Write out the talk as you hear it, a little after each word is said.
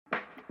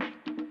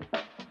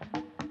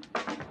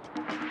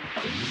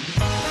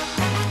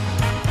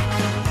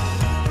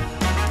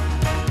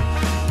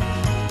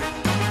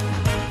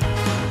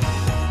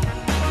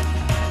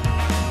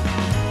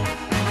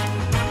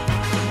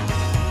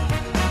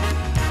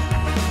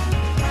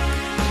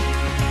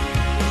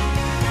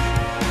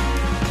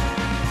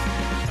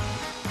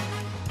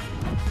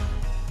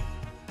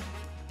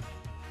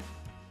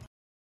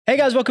Hey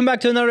guys, welcome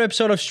back to another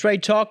episode of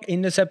Straight Talk.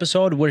 In this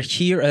episode, we're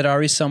here at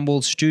our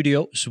Istanbul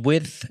studios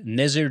with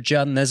Nezir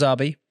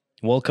Nezabi.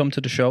 Welcome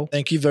to the show.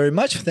 Thank you very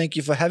much. Thank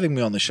you for having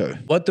me on the show.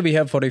 What do we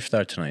have for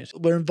iftar tonight?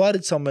 We're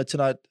invited somewhere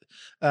tonight.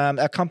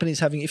 Our company's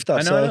having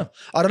iftar. I know.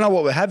 I don't know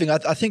what we're having. I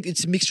think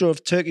it's a mixture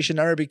of Turkish and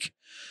Arabic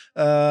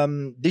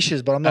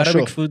dishes, but I'm not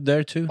Arabic sure. food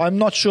there too? I'm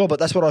not sure, but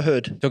that's what I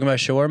heard. Talking about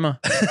shawarma?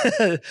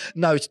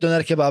 No, it's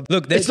doner kebab.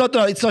 Look, it's not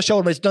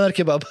shawarma, it's doner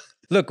kebab.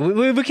 Look,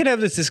 we can have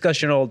this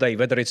discussion all day,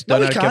 whether it's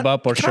doner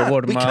kebab or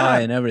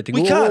shawarma and everything.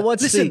 We can't.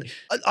 Listen,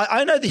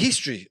 I know the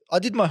history. I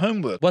did my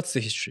homework. What's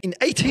the history? In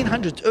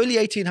early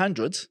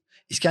 1800s,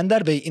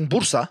 Iskandar Bey in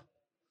Bursa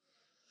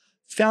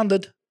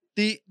founded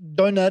the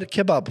doner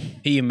kebab.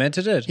 He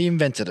invented it? He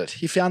invented it.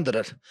 He founded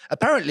it.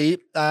 Apparently,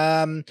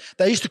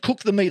 they used to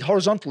cook the meat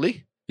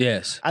horizontally.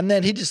 Yes. And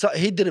then he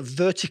did it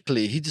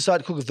vertically. He decided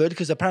to cook it vertically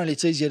because apparently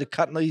it's easier to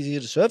cut and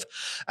easier to serve.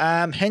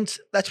 Hence,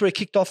 that's where it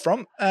kicked off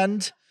from.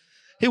 And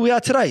here we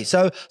are today.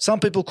 So some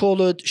people call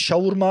it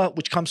shawarma,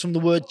 which comes from the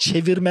word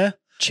çevirme.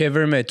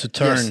 Çevirme, to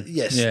turn.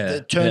 Yes, yeah,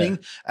 turning.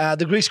 Yeah.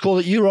 The Greeks call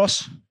it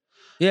gyros.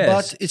 Yes.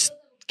 But it's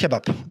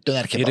kebab,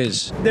 doner kebab. It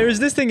is. There is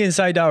this thing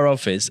inside our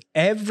office.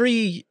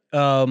 Every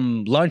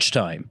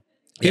lunchtime,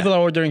 people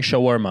are ordering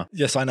shawarma.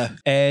 Yes, I know.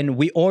 And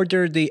we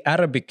order the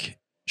Arabic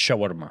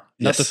shawarma,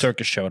 not Yes. the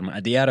Turkish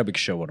shawarma, the Arabic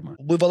shawarma.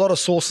 With a lot of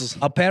sauces.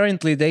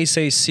 Apparently, they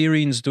say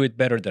Syrians do it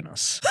better than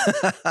us.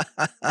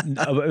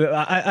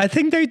 I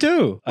think they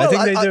do. I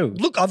think they do.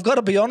 Look, I've got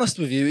to be honest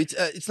with you.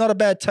 It's not a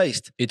bad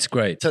taste. It's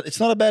great. It's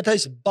not a bad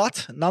taste,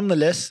 but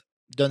nonetheless,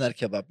 doner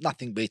kebab,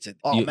 nothing beats it.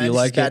 Oh You man,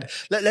 like it?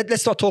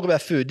 Let's not talk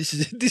about food. This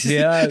is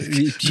Yeah,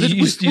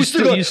 we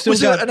still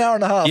got an hour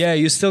and a half. Yeah,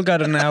 you still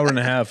got an hour and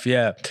a half.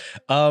 Yeah,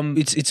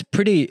 it's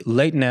pretty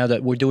late now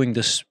that we're doing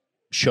this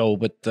show,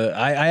 but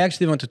I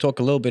actually want to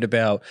talk a little bit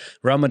about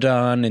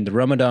Ramadan and the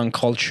Ramadan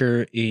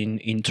culture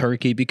in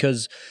Turkey,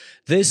 because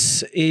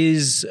this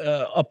is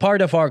a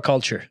part of our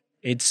culture.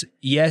 It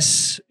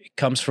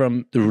comes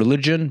from the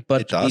religion,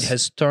 but it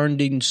has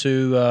turned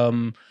into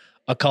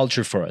a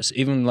culture for us.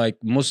 Even like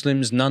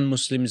Muslims,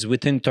 non-Muslims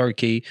within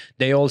Turkey,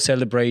 they all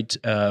celebrate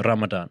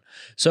Ramadan.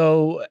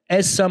 So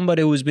as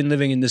somebody who's been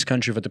living in this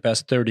country for the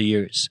past 30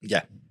 years,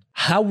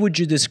 how would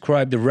you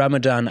describe the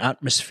Ramadan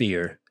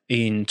atmosphere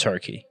in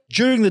Turkey?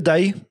 During the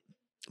day,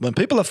 when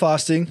people are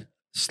fasting,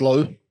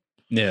 slow,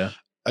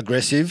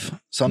 aggressive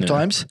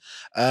sometimes.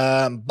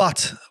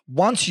 But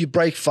once you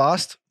break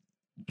fast,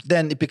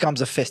 then it becomes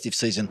a festive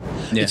season.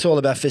 It's all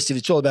about festive.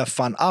 It's all about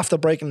fun. After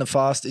breaking the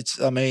fast,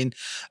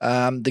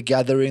 the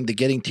gathering, the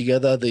getting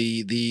together,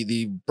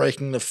 the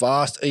breaking the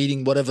fast,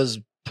 eating whatever's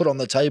put on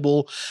the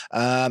table,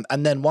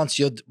 and then once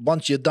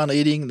you're done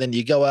eating, then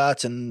you go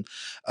out and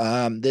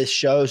there's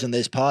shows and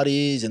there's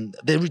parties, and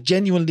there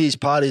genuinely is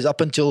parties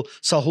up until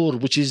sahur,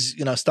 which is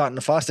starting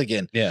to fast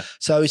again.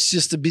 So it's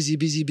just a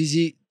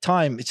busy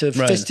time. It's a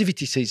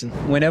festivity season.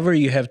 Whenever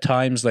you have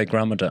times like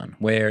Ramadan,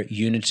 where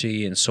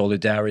unity and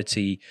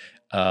solidarity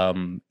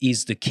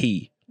is the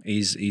key,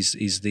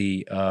 is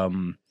the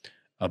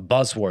a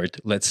buzzword,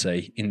 let's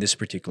say, in this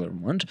particular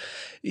month,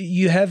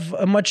 you have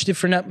a much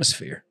different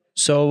atmosphere.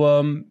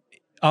 So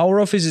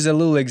our office is a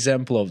little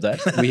example of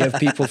that. We have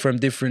people from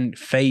different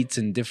faiths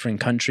and different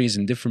countries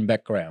and different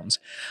backgrounds.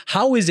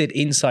 How is it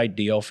inside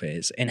the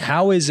office, and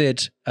how is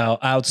it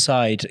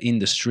outside in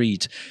the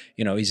street?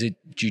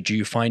 Do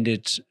you find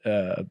it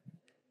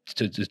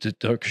the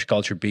Turkish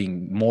culture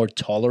being more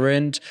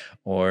tolerant,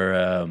 or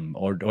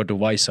the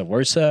vice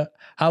versa?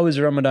 How is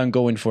Ramadan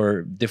going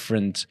for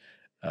different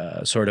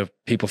sort of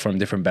people from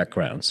different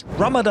backgrounds?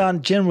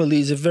 Ramadan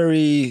generally is a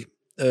very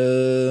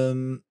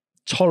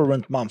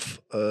tolerant month,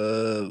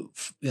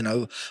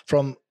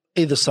 from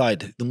either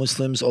side, the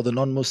Muslims or the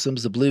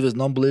non-Muslims, the believers,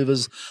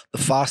 non-believers, the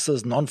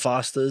fasters,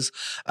 non-fasters.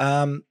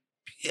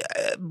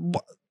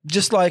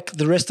 Just like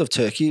the rest of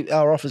Turkey,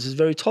 our office is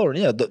very tolerant.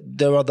 Yeah,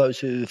 there are those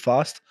who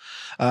fast.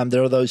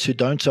 There are those who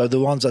don't. So the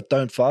ones that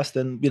don't fast,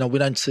 then we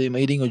don't see them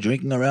eating or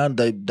drinking around.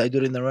 They do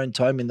it in their own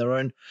time, in their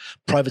own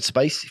private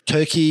space.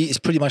 Turkey is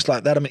pretty much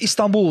like that. I mean,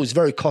 Istanbul is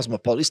very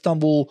cosmopolitan.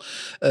 Istanbul,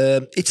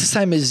 it's the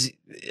same as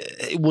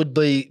it would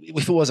be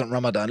if it wasn't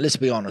Ramadan. Let's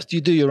be honest. You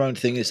do your own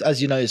thing,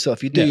 as you know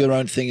yourself. You do your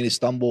own thing in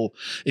Istanbul.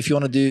 If you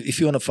want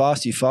to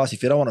fast, you fast.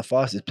 If you don't want to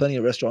fast, there's plenty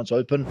of restaurants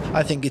open.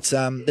 I think it's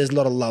there's a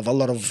lot of love, a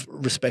lot of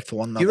respect for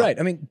one another. You're right.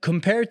 I mean,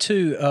 compared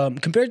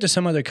to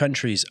some other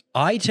countries,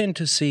 I tend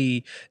to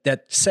see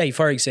that, say,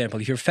 for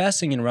example, if you're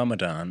fasting in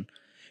Ramadan,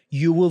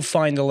 you will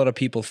find a lot of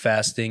people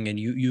fasting, and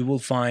you will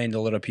find a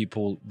lot of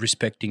people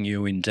respecting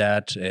you in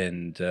that.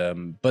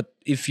 And but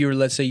if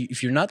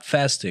you're not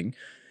fasting,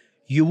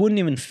 you wouldn't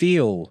even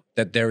feel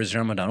that there is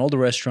Ramadan. All the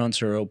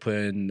restaurants are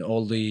open,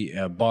 all the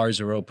bars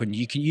are open.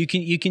 You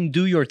can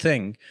do your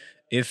thing.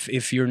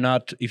 If you're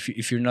not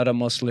a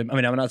Muslim, I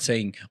mean, I'm not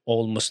saying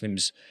all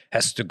Muslims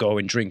has to go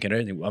and drink and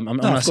everything. I'm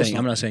not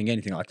saying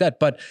anything like that.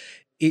 But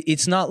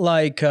it's not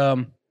like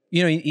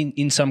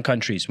in some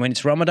countries when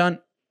it's Ramadan,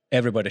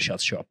 everybody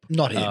shuts shop.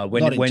 Not here.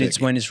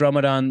 When it's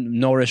Ramadan,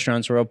 no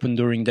restaurants are open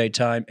during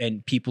daytime,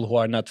 and people who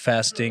are not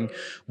fasting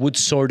would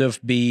sort of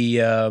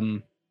be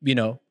you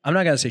know, I'm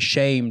not going to say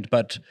shamed,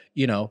 but,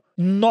 you know.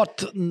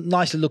 Not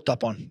nicely looked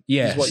up on,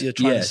 is what you're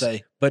trying to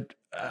say. But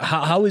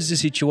how is the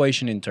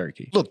situation in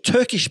Turkey? Look,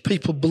 Turkish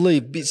people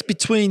believe it's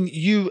between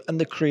you and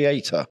the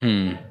creator.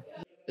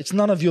 It's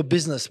none of your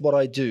business what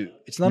I do.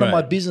 It's none of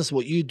my business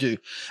what you do.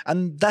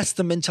 And that's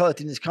the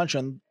mentality in this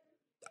country.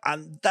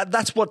 And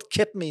that's what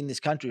kept me in this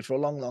country for a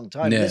long, long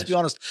time. Let's be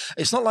honest.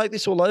 It's not like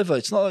this all over.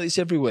 It's not like this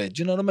everywhere.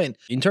 Do you know what I mean?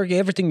 In Turkey,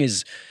 everything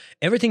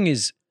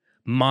is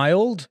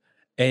mild,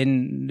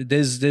 and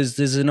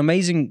there's an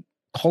amazing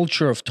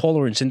culture of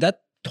tolerance, and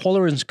that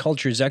tolerance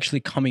culture is actually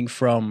coming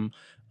from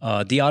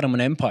the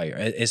Ottoman Empire,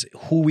 as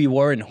who we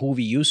were and who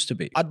we used to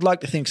be. I'd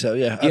like to think so.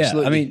 Yeah,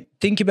 absolutely. I mean,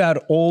 think about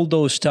all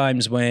those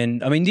times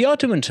when, I mean, the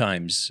Ottoman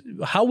times.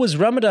 How was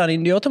Ramadan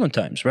in the Ottoman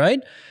times,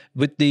 right?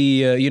 With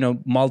the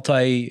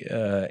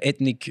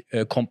multi-ethnic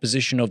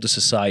composition of the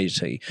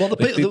society,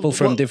 with people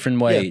from different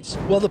ways.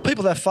 Yeah. Well, the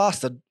people that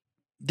fasted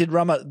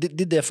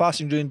did their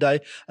fasting during the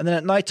day, and then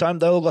at night time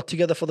they all got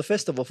together for the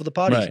festival, for the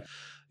parties. Right.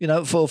 You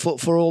know,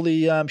 for all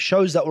the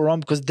shows that were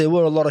on, because there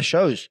were a lot of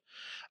shows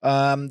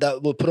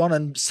that were put on,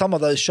 and some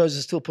of those shows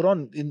are still put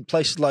on in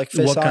places like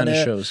Fesane. What kind of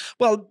shows?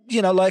 Well,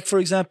 you know, like for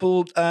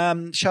example,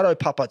 shadow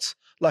puppets,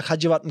 like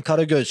Hacivat and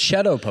Karagöz.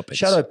 Shadow puppets.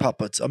 Shadow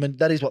puppets. I mean,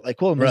 that is what they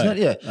call them, isn't it?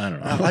 Yeah. I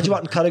don't know. Hacivat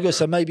and Karagöz.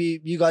 So maybe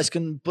you guys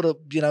can put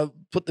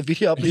the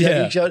video up.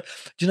 Yeah. Do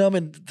you know what I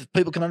mean?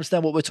 People can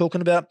understand what we're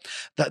talking about.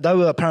 That they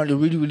were apparently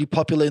really, really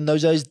popular in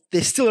those days.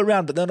 They're still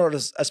around, but they're not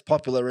as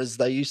popular as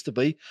they used to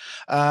be.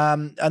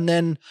 And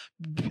then,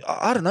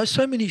 I don't know,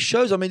 so many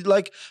shows. I mean,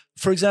 like,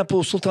 for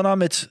example,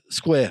 Sultanahmet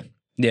Square.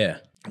 Yeah.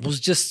 Was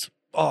just,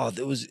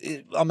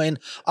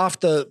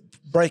 after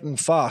breaking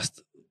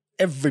fast,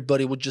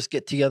 everybody would just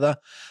get together.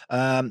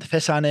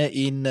 Fesane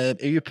in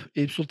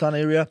Eyüp Sultan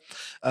area.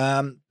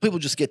 People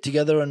just get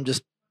together and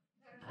just,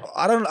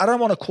 I don't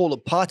want to call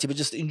it party, but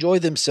just enjoy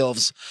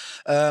themselves,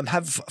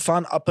 have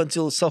fun up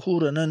until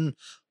sahur, and then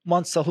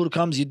once sahur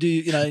comes, you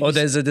do, Oh,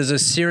 there's a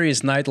serious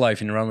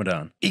nightlife in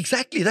Ramadan.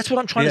 Exactly, that's what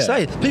I'm trying to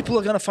say. People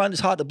are going to find this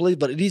hard to believe,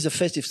 but it is a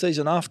festive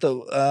season after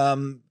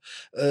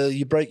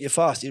you break your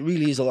fast. It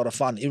really is a lot of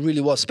fun. It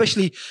really was,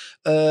 especially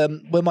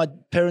where my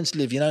parents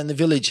live, in the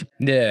village.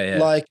 Yeah.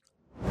 Like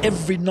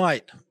every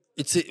night,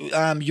 it's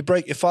you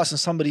break your fast in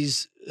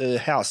somebody's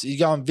house. You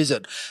go and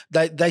visit.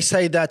 They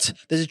say that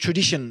there's a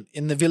tradition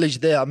in the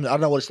village there. I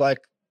don't know what it's like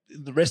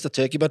in the rest of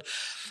Turkey, but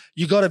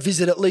you got to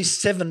visit at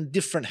least 7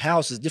 different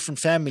houses, different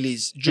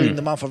families during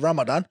the month of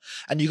Ramadan,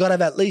 and you got to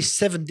have at least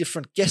 7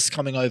 different guests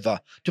coming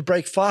over to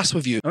break fast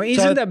with you. I mean,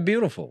 isn't that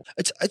beautiful?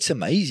 It's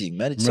amazing,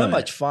 man. It's so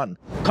much fun.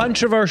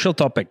 Controversial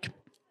topic.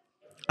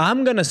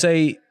 I'm gonna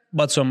say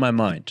what's on my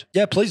mind.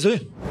 Yeah, please do.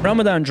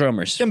 Ramadan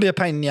drummers Can be a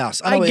pain in the ass.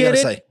 I get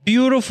it.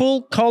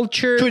 Beautiful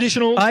culture.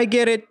 Traditional. I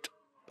get it.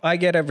 I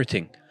get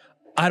everything.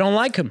 I don't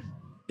like them.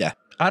 Yeah.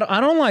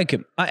 I don't like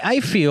him. I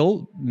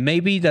feel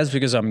maybe that's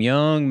because I'm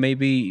young.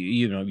 Maybe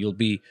you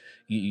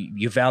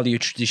value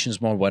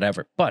traditions more,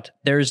 whatever. But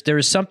there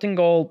is something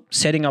called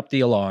setting up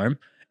the alarm.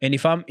 And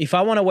if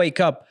I want to wake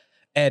up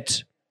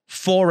at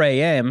 4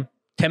 a.m.,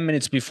 10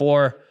 minutes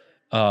before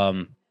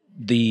the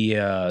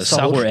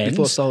sahur ends,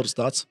 before sahur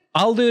starts,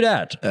 I'll do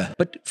that. Yeah.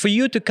 But for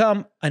you to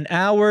come an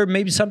hour,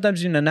 maybe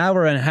sometimes in an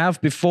hour and a half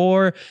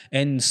before,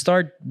 and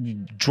start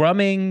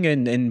drumming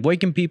and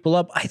waking people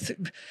up, I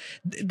think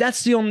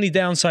that's the only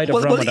downside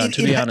of Ramadan,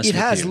 to be honest with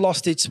you. It has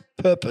lost its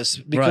purpose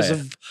because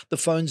of the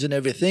phones and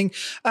everything.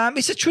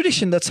 It's a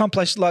tradition that some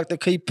places like to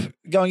keep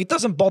going. It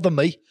doesn't bother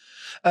me.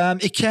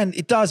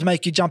 It does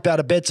make you jump out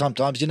of bed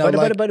sometimes, But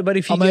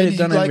if you get it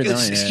done every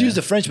night, excuse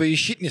the French, but you're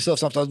shitting yourself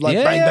sometimes, like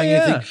bang,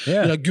 anything.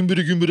 Yeah.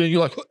 Gumbida, and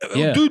you're like,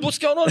 dude, what's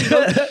going on?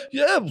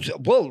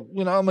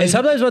 And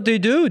sometimes what they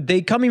do,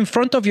 they come in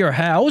front of your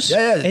house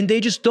and they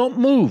just don't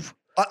move.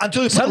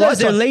 Until you put sometimes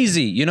they're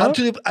lazy,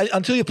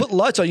 Until you put the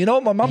lights on. You know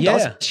what my mum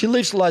does? She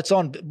leaves the lights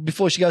on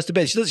before she goes to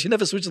bed. She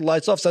never switches the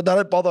lights off, so they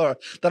don't bother her.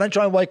 They don't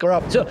try and wake her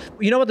up. So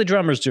you know what the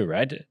drummers do,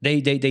 right?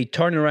 They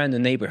turn around the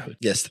neighborhood.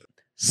 Yes.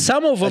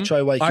 Some of them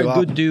are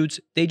good dudes.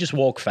 They just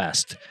walk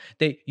fast.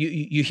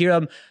 You hear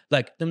them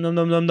like num num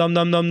num num num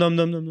num num num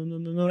num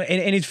num num,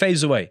 and it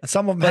fades away. And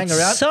some of them hang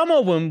around. Some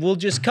of them will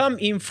just come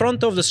in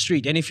front of the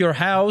street. And if your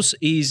house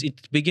is at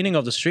the beginning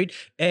of the street,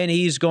 and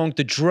he's going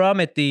to drum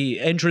at the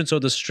entrance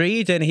of the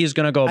street, and he's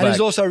gonna go back. And he's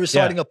also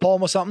reciting a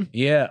poem or something.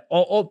 Yeah.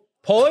 Or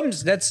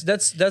poems.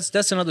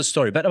 That's another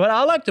story. But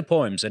I like the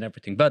poems and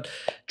everything. But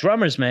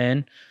drummers,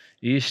 man.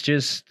 It's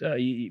just,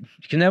 you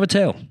can never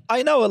tell.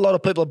 I know a lot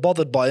of people are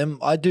bothered by him.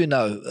 I do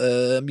know,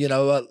 and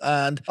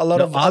a lot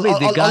of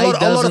the guy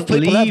doesn't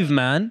leave,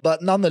 man.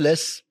 But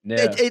nonetheless,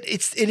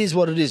 it is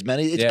what it is,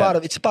 man. It's part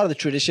of the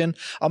tradition.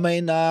 I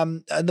mean,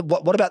 and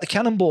what about the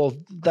cannonball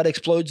that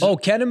explodes? Oh,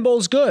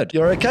 cannonball's good.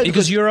 You're okay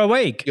because you're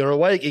awake. You're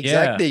awake,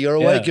 exactly. You're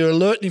awake. You're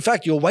alert. In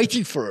fact, you're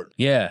waiting for it.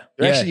 Yeah,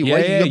 you're actually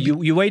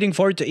waiting. You're waiting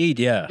for it to eat.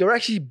 Yeah, you're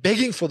actually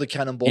begging for the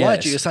cannonball,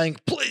 aren't you? You're saying,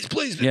 please,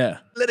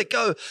 let it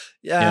go.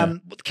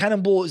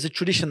 Cannonball is a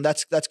tradition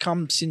that's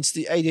come since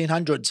the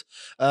 1800s,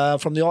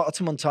 from the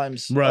Ottoman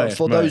times.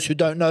 For those who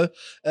don't know,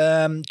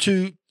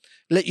 to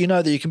let you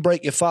know that you can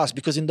break your fast,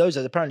 because in those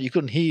days apparently you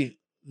couldn't hear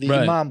the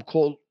imam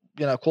call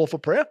for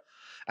prayer,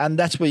 and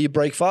that's where you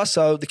break fast.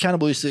 So the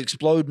cannibal used to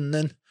explode, and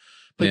then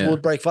people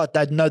would break fast.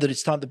 They'd know that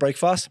it's time to break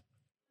fast.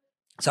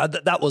 So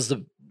that was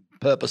the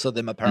purpose of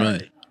them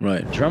apparently.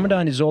 Right.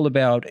 Ramadan is all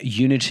about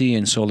unity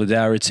and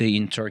solidarity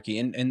in Turkey.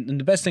 And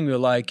the best thing we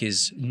like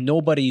is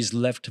nobody is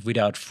left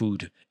without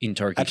food in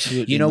Turkey.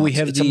 Absolutely. You know, we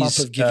have it's these a month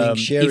of giving,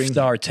 sharing.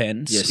 iftar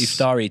tents,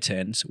 iftari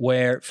tents,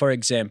 where, for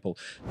example,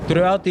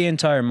 throughout the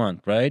entire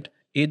month, right,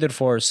 either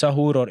for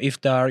sahur or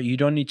iftar, you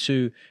don't need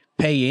to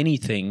pay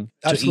anything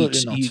to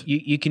eat.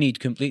 You can eat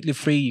completely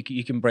free.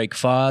 You can break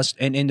fast.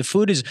 And the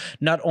food is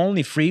not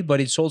only free, but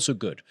it's also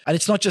good. And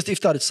it's not just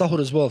iftar, it's sahur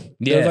as well.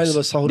 They're available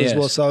as sahur as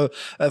well. So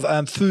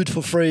food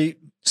for free.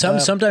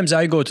 Sometimes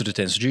I go to the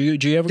tents. Do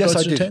you ever go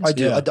to the tents? I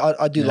do.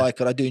 I do like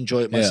it. I do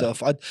enjoy it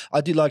myself. I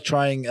do like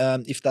trying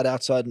iftar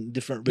outside in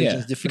different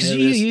regions, different because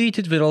areas. You eat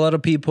it with a lot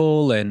of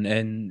people and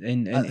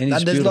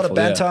it's there's a lot of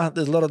banter. Yeah.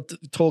 There's a lot of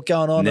talk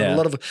going on, and a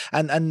lot of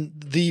and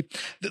the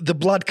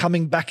blood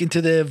coming back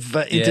into their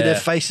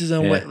faces,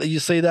 and you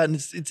see that, and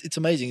it's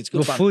amazing. It's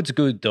good fun. Food's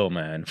good though,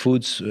 man.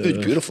 Food's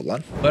beautiful,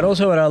 man. But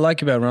also, what I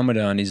like about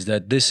Ramadan is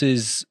that this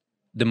is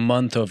the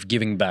month of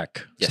giving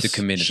back to the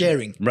community.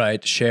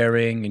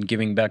 Sharing and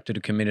giving back to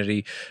the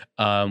community.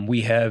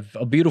 We have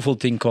a beautiful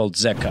thing called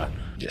zakah.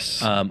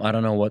 Yes. I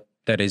don't know what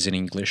that is in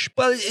English.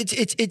 Well,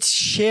 it's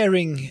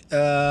sharing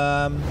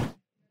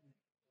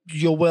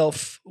your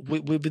wealth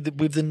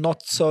with the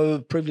not so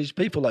privileged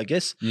people, I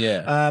guess.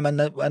 Yeah.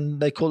 And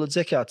they call it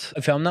zakat.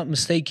 If I'm not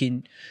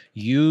mistaken,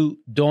 you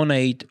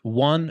donate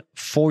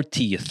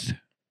 1/40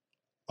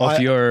 of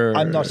your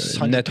I'm not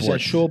net 100% worth.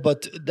 sure,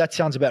 but that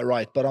sounds about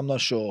right. But I'm not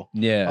sure.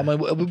 Yeah. I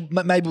mean,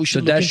 maybe we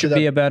should. So that should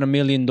be about $1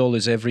 million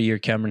every year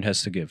Cameron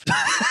has to give.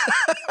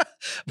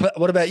 But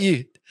what about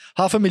you?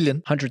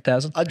 $500,000?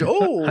 100,000.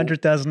 Oh,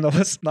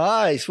 $100,000.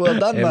 Nice. Well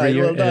done, mate.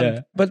 Well done.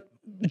 Yeah. But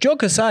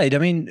joke aside, I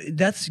mean,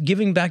 that's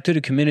giving back to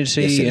the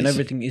community and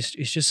everything is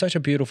just such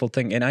a beautiful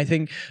thing. And I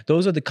think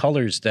those are the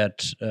colors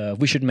that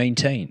we should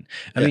maintain.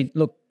 I mean,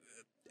 look,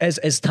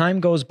 as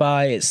time goes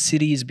by, as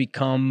cities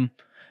become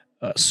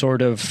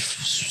sort of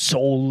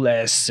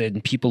soulless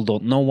and people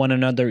don't know one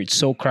another. It's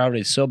so crowded.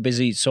 It's so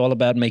busy. It's all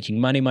about making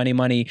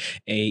money.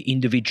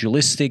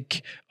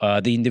 Individualistic.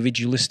 The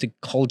individualistic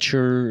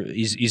culture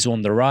is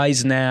on the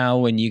rise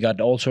now, and you got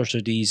all sorts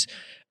of these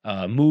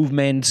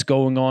movements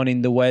going on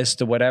in the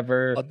West or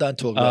whatever. Oh, don't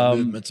talk about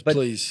movements,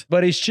 please.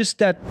 But it's just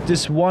that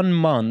this 1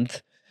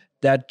 month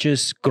that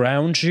just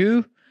grounds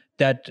you,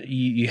 that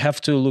you have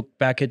to look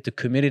back at the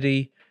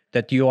community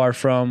that you are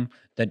from,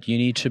 that you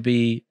need to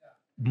be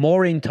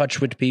more in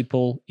touch with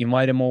people,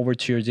 invite them over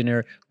to your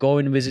dinner, go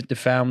and visit the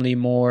family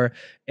more.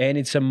 And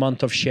it's a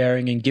month of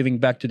sharing and giving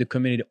back to the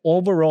community.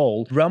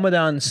 Overall,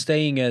 Ramadan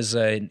staying as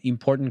an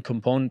important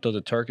component of the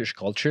Turkish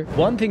culture.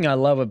 One thing I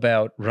love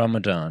about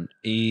Ramadan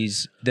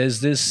is there's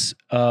this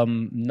how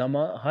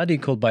do you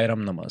call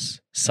Bayram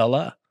namaz?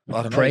 Salah?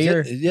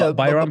 Prayer?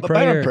 Bayram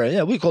prayer. Bayram prayer,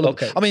 yeah. We call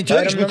it, I mean, in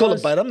Turkish, we call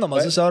it Bayram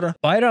namazı.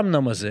 Bayram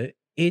namazı.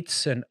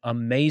 It's an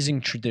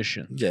amazing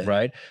tradition,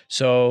 right?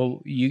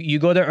 So you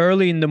go there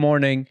early in the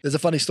morning. There's a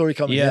funny story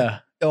coming. Yeah.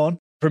 Go on.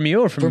 From you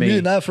or from me? From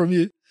you, no, from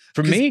you.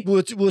 From me? We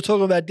were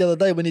talking about the other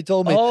day when he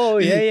told me. Oh,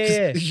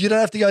 yeah. You don't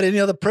have to go to any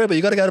other prayer, but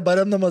you got to go to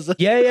Bayram namazı.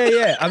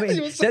 Yeah. I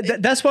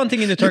mean, that's one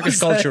thing in the Turkish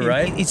culture,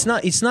 right? It's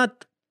not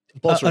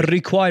a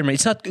requirement.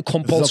 It's not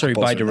compulsory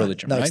by the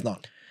religion, right? No, it's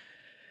not.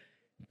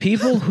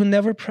 People who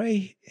never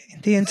pray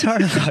the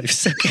entire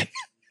lives.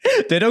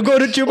 They don't go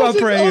to Juma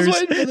prayers.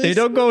 They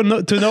don't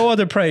go to no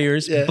other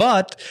prayers. Yeah.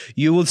 But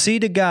you will see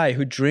the guy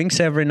who drinks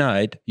every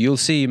night. You'll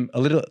see him a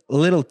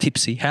little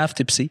tipsy, half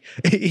tipsy,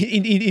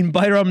 in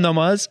Bayram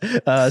namaz,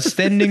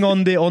 standing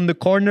on the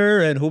corner,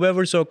 and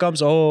whoever so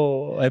comes,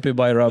 oh, happy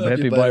Bayram,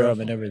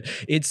 and everything.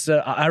 It's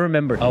I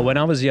remember when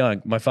I was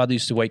young, my father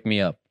used to wake me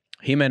up.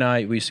 Him and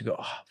I, we used to go,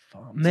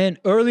 oh, man,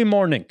 early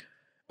morning,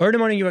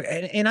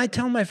 and I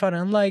tell my father,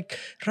 I'm like,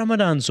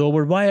 Ramadan's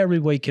over. Why are we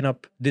waking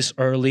up this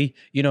early?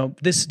 You know,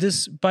 this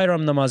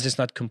Bayram namaz is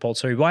not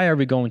compulsory. Why are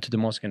we going to the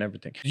mosque and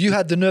everything? You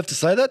had the nerve to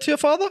say that to your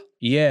father?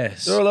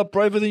 Yes. You're a lot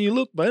braver than you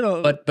look, man.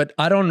 But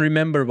I don't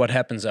remember what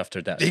happens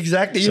after that.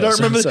 Exactly. You don't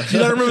remember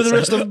the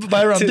rest of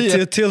Bayram, do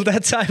you? Till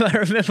that time, I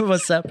remember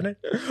what's happening.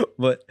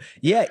 But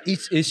yeah,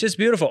 it's just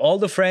beautiful. All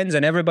the friends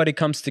and everybody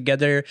comes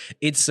together.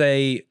 It's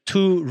a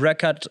 2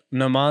 rakat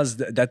namaz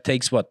that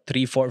takes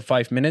 3, 4,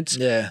 5 minutes.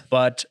 Yeah.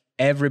 But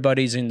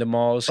everybody's in the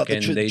mosque,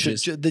 and they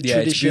just the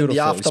tradition, the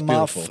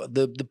aftermath,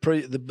 the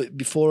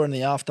before and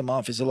the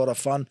aftermath is a lot of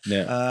fun.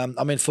 Yeah.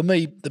 I mean, for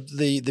me,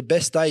 the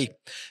best day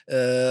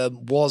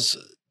was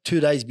 2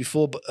 days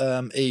before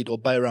Eid or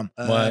Bayram.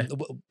 Why?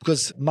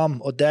 Because mum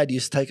or dad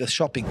used to take us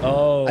shopping.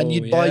 Oh, and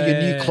you'd buy your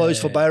new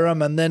clothes for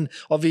Bayram, and then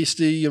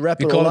obviously you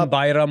wrap it all up.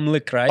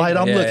 Bayramlık, right?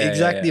 Bayramlık,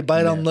 exactly.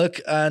 Bayramlık,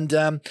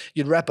 and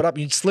you'd wrap it up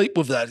and you'd sleep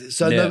with that.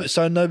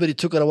 So nobody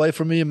took it away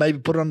from you. Maybe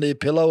put it under your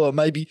pillow, or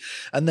maybe,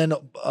 and then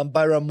on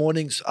Bayram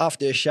mornings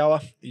after a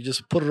shower, you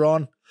just put it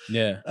on.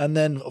 Yeah. And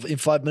then in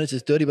 5 minutes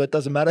it's dirty, but it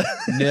doesn't matter.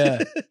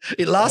 Yeah.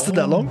 It lasted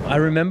that long. I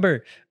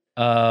remember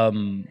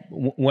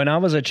when I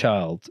was a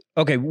child,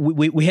 okay,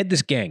 we had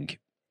this gang.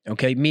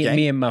 Okay,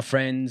 me and my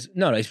friends.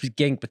 No, it's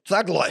gang, but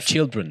Thug life.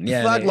 Children.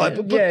 Yeah, Thug life.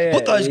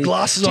 Put those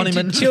glasses on him.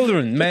 And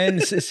children,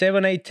 man,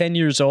 7, 8, 10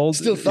 years old.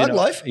 Still thug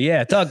life.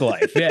 Yeah, thug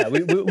life. Yeah,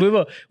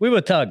 we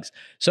were thugs.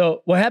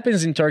 So what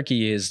happens in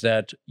Turkey is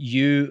that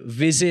you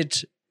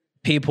visit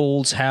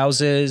people's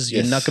houses,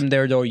 you knock on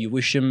their door, you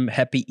wish them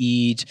happy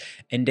Eid,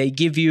 and they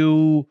give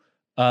you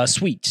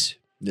sweets,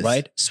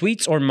 right?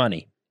 Sweets or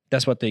money.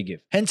 That's what they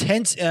give. Hence,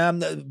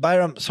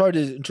 Bayram. Sorry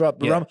to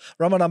interrupt. Yeah.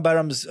 Ramadan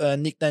Bayram's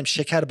nickname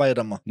Şeker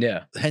Bayramı.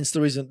 Yeah. Hence the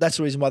reason. That's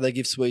the reason why they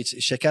give sweets.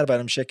 Şeker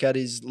Bayram. Şeker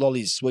is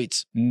lollies,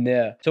 sweets.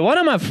 Yeah. So one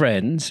of my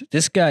friends,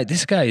 this guy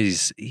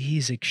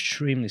he's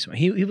extremely smart.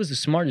 He was the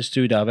smartest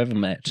dude I've ever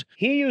met.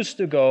 He used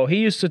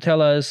to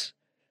tell us.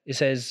 He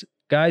says,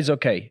 guys,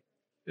 okay,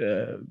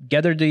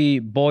 gather the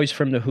boys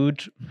from the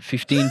hood,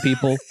 15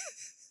 people,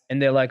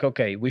 and they're like,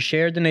 okay, we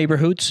share the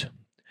neighborhoods.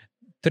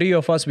 3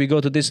 of us, we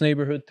go to this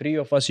neighborhood. 3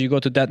 of us, you go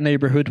to that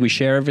neighborhood. We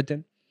share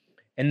everything.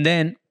 And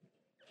then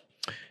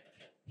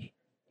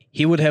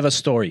he would have a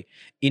story.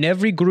 In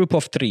every group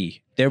of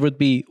 3, there would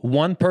be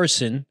one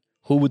person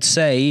who would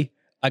say,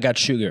 I got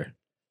sugar.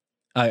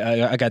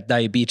 I got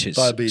diabetes.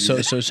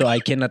 So I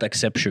cannot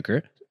accept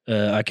sugar.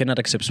 I cannot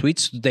accept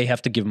sweets. They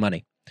have to give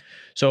money.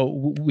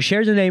 So we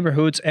share the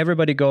neighborhoods.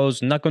 Everybody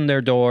goes, knock on their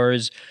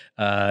doors.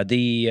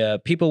 The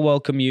people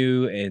welcome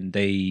you, and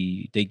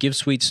they give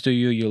sweets to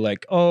you. You're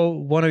like, oh,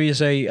 one of you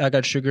say, I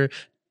got sugar.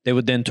 They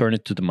would then turn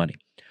it to the money.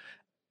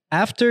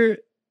 After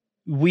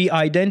we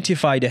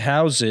identify the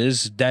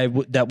houses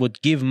that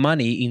would give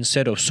money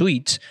instead of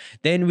sweets,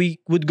 then we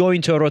would go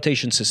into a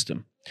rotation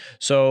system.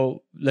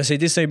 So let's say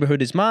this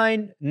neighborhood is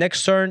mine.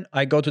 Next turn,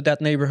 I go to that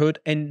neighborhood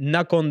and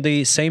knock on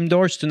the same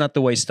doors to not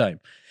to waste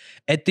time.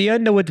 At the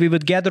end of it, we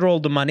would gather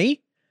all the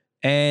money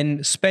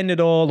and spend it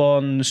all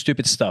on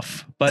stupid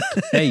stuff. But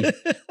hey,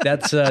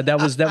 that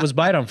was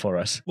Bayram for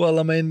us. Well,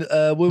 I mean,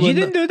 you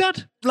didn't do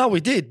that? No,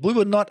 we did. We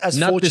were not as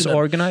not fortunate.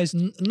 Disorganized?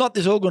 Not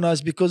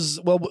disorganized because,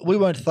 well, we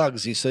weren't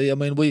thugs, you see. I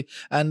mean, we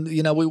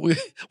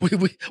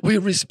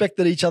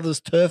respected each other's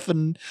turf.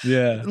 And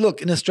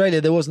look, in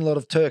Australia, there wasn't a lot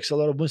of Turks, a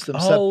lot of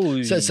Muslims.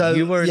 So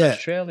you were in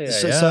Australia.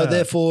 So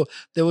therefore,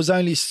 there was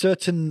only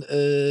certain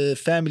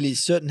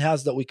families, certain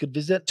houses that we could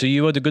visit. So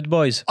you were the good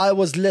boys. I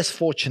was less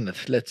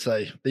fortunate, let's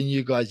say, than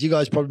you guys. You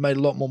guys probably made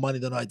a lot more money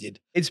than I did.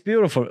 It's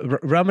beautiful.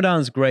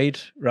 Ramadan's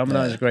great.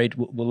 Ramadan's great.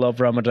 We love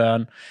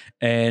Ramadan.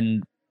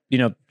 And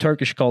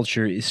Turkish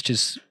culture is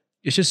just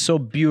so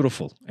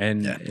beautiful,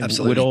 and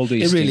with all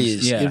these it really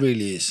things. is. It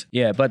really is.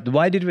 Yeah, but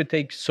why did we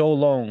take so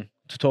long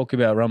to talk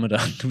about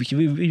Ramadan?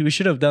 We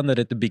should have done that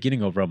at the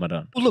beginning of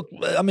Ramadan. Well, look,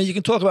 I mean, you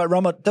can talk about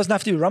Ramadan. It doesn't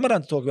have to be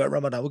Ramadan to talk about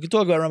Ramadan. We can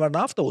talk about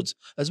Ramadan afterwards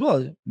as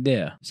well.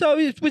 Yeah. So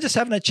we're just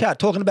having a chat,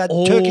 talking about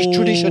Turkish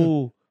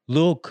tradition.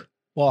 Look.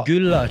 What?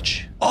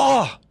 Güllaç.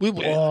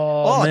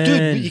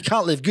 Dude, you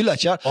can't leave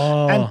güllaç out.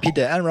 And pide,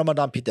 and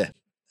Ramadan pide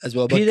as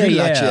well. But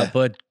pide,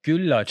 but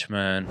güllaç,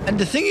 man. And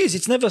the thing is,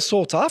 it's never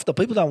sought after.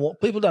 People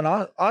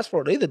don't ask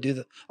for it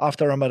either.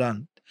 After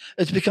Ramadan,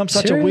 it's become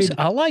such a weird.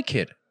 I like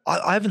it.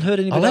 I haven't heard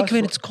anybody. I like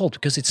when it's cold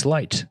because it's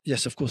light.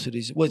 Yes, of course it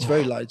is. Well, it's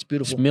very light. It's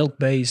beautiful. It's milk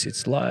based.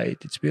 It's light.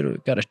 It's beautiful.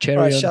 Got a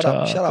cherry on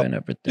top and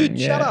everything. Dude,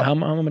 shut up. How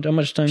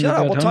much time you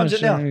got? What time is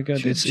it now?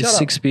 It's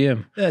 6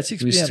 p.m. Yeah, it's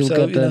 6 p.m. We still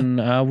got an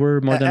hour,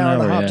 more than an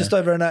hour. And a half, just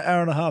over an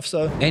hour and a half.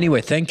 So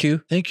anyway, thank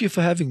you. Thank you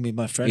for having me,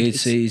 my friend.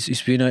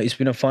 It's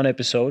been a fun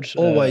episode.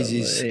 Always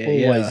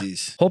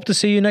is. Hope to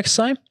see you next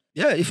time.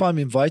 Yeah, if I'm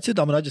invited,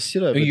 I mean, I just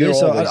sit over there.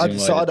 So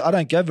I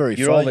don't go very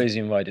far. You're always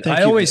invited.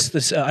 I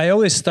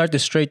always start the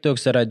straight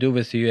talks that I do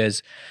with you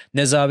as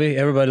Nezir.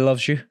 Everybody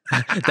loves you.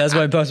 That's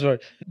my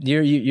password.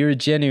 You're a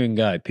genuine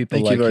guy.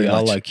 People like you.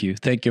 I like you.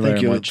 Thank you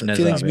very much, Nezir.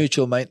 Feelings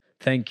mutual, mate.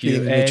 Thank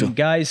you. And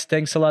guys,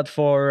 thanks a lot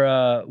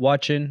for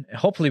watching.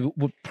 Hopefully,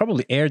 we'll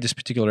probably air this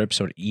particular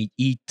episode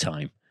Eid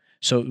time.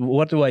 So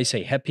what do I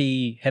say?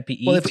 Happy Eid?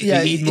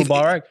 Eid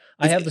Mubarak.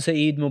 I have to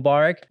say Eid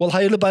Mubarak. Well,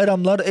 Hayırlı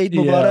Bayramlar, Eid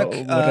Mubarak.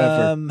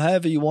 Whatever.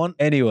 However you want.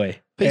 Anyway.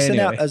 Peace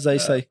out, as they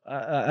say.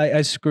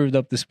 I screwed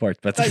up this part,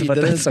 but that's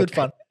good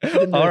fun.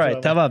 All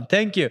right, tamam.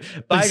 Thank you.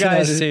 Bye,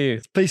 guys. See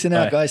you. Peace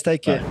out, guys.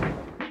 Take care.